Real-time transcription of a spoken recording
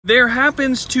There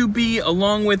happens to be,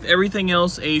 along with everything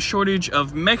else, a shortage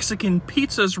of Mexican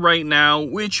pizzas right now,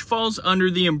 which falls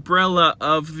under the umbrella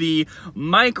of the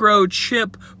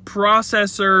microchip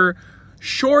processor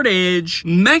shortage.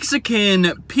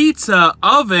 Mexican pizza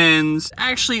ovens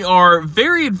actually are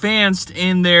very advanced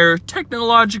in their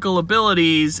technological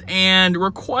abilities and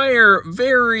require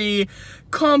very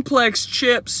complex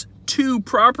chips to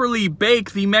properly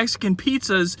bake the Mexican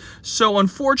pizzas, so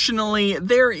unfortunately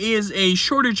there is a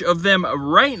shortage of them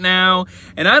right now.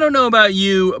 And I don't know about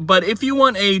you, but if you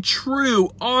want a true,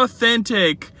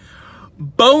 authentic,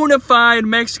 bona fide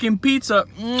Mexican pizza,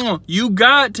 you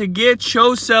got to get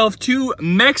yourself to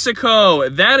Mexico.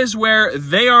 That is where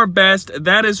they are best.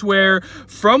 That is where,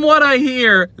 from what I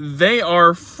hear, they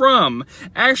are from.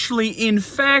 Actually, in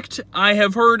fact, I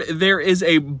have heard there is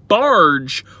a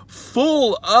barge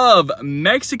full of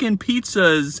Mexican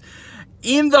pizzas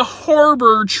in the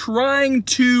harbor trying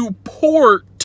to port